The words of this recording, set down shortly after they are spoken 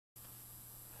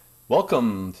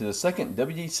Welcome to the second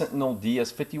WD Sentinel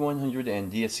DS5100 and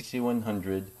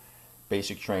DS6100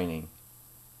 basic training.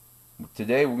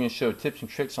 Today we're going to show tips and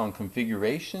tricks on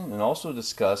configuration and also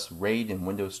discuss RAID and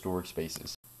Windows storage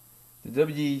spaces. The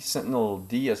WD Sentinel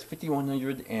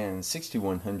DS5100 and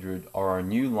 6100 are our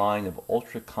new line of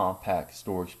ultra-compact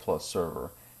Storage Plus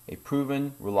server, a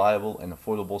proven, reliable, and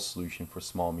affordable solution for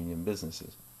small medium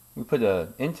businesses. We put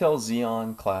an Intel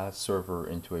Xeon class server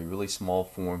into a really small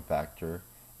form factor,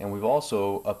 and we've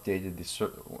also updated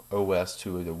the OS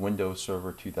to the Windows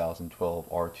Server 2012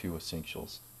 R2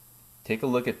 Essentials. Take a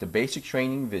look at the basic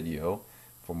training video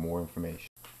for more information.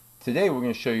 Today we're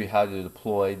going to show you how to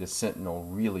deploy the Sentinel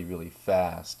really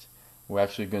fast. We're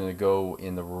actually going to go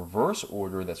in the reverse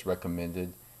order that's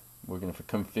recommended. We're going to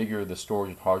configure the storage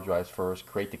and hard drives first,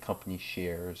 create the company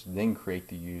shares, then create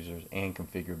the users, and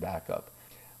configure backup.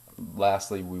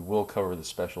 Lastly, we will cover the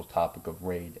special topic of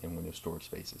RAID and Windows storage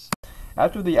spaces.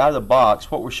 After the out of the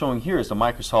box, what we're showing here is the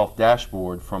Microsoft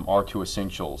dashboard from R2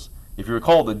 Essentials. If you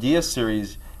recall, the DS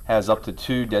series has up to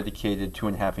 2 dedicated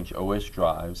 2.5-inch OS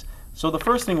drives. So the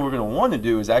first thing we're going to want to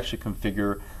do is actually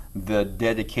configure the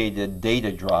dedicated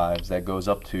data drives that goes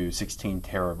up to 16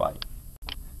 terabyte.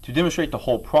 To demonstrate the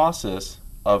whole process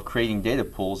of creating data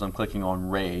pools, I'm clicking on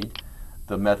RAID,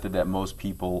 the method that most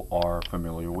people are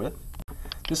familiar with.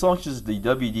 This launches the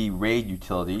WD RAID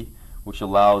utility, which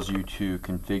allows you to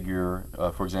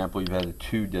configure, for example, you've had a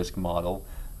 2-disk model,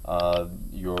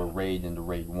 your RAID into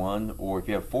RAID 1, or if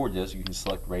you have 4 disks, you can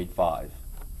select RAID 5.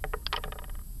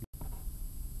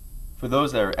 For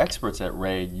those that are experts at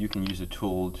RAID, you can use a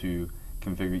tool to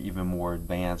configure even more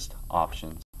advanced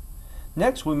options.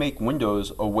 Next, we make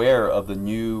Windows aware of the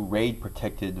new RAID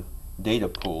protected data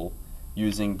pool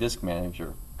using Disk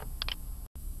Manager.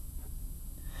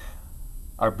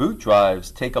 Our boot drives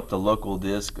take up the local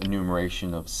disk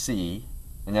enumeration of C,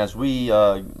 and as we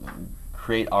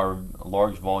create our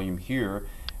large volume here,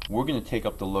 we're going to take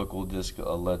up the local disk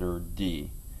letter D.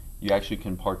 You actually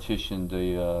can partition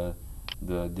the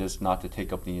disk not to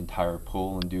take up the entire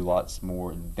pool and do lots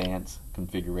more advanced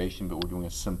configuration, but we're doing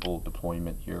a simple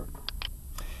deployment here.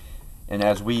 And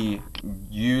as we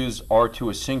use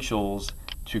R2 Essentials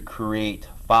to create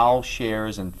file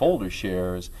shares and folder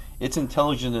shares, it's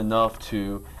intelligent enough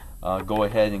to go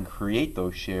ahead and create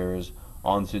those shares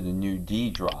onto the new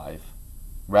D drive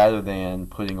rather than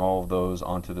putting all of those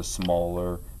onto the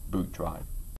smaller boot drive.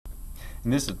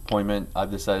 In this deployment, I've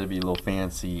decided to be a little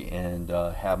fancy and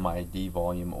have my D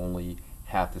volume only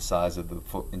half the size of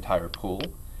the entire pool.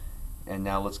 And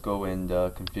now let's go and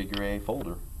configure a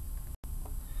folder.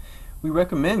 We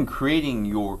recommend creating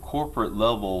your corporate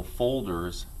level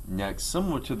folders next,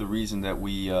 similar to the reason that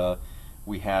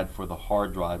we had for the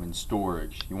hard drive and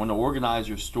storage. You want to organize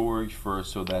your storage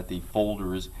first so that the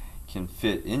folders can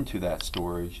fit into that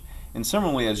storage. And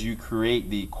similarly, as you create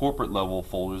the corporate level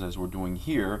folders, as we're doing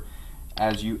here,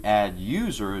 as you add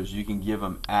users, you can give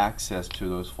them access to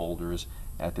those folders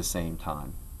at the same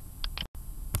time.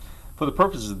 For the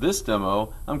purposes of this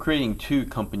demo, I'm creating 2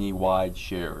 company-wide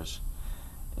shares.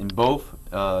 In both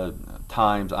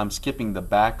times, I'm skipping the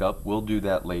backup. We'll do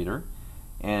that later.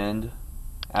 And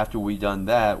after we've done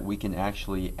that, we can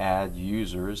actually add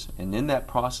users. And in that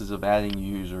process of adding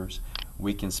users,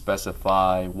 we can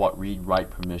specify what read-write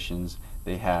permissions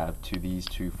they have to these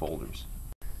 2 folders.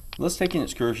 Let's take an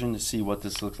excursion to see what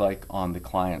this looks like on the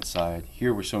client side.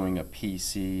 Here we're showing a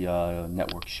PC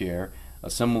network share. A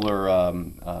similar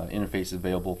interface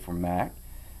available for Mac.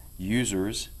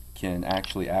 Users can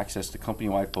actually access the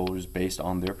company-wide folders based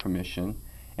on their permission.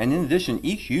 And in addition,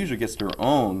 each user gets their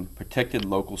own protected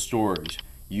local storage,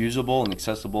 usable and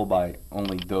accessible by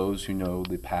only those who know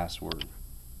the password.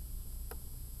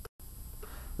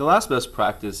 The last best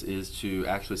practice is to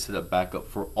actually set up backup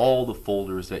for all the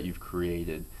folders that you've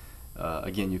created.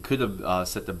 Again, you could have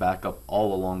set the backup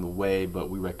all along the way, but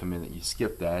we recommend that you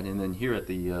skip that. And then here at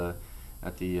the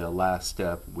last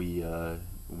step, we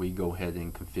go ahead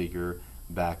and configure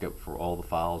backup for all the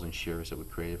files and shares that we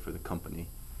created for the company.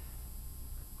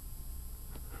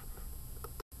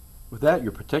 With that,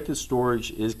 your protected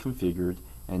storage is configured,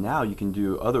 and now you can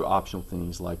do other optional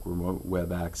things like remote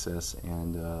web access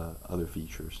and other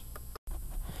features.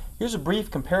 Here's a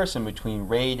brief comparison between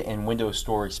RAID and Windows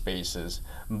storage spaces.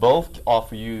 Both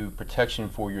offer you protection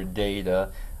for your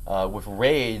data. With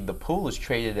RAID, the pool is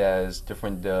treated as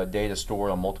different data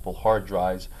stored on multiple hard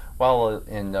drives, while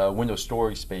in Windows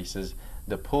storage spaces,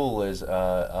 the pool is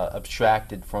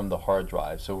abstracted from the hard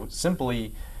drive. So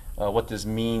simply, what this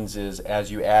means is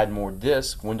as you add more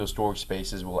disks, Windows storage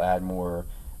spaces will add more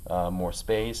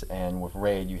space, and with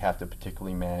RAID, you have to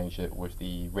particularly manage it with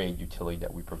the RAID utility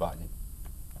that we provided.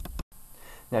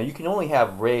 Now you can only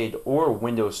have RAID or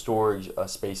Windows storage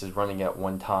spaces running at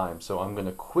one time, so I'm going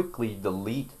to quickly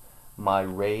delete my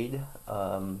RAID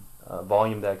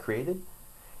volume that I created,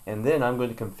 and then I'm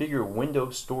going to configure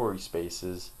Windows storage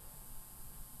spaces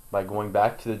by going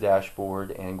back to the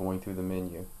dashboard and going through the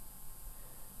menu.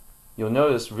 You'll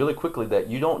notice really quickly that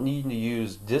you don't need to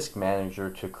use Disk Manager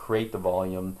to create the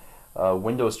volume.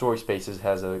 Windows Storage Spaces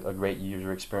has a great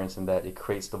user experience in that it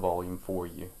creates the volume for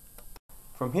you.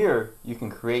 From here, you can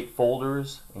create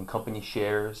folders and company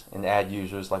shares and add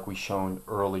users like we shown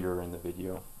earlier in the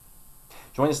video.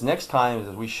 Join us next time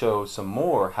as we show some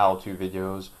more how-to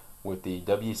videos with the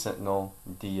Sentinel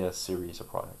DS series of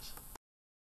products.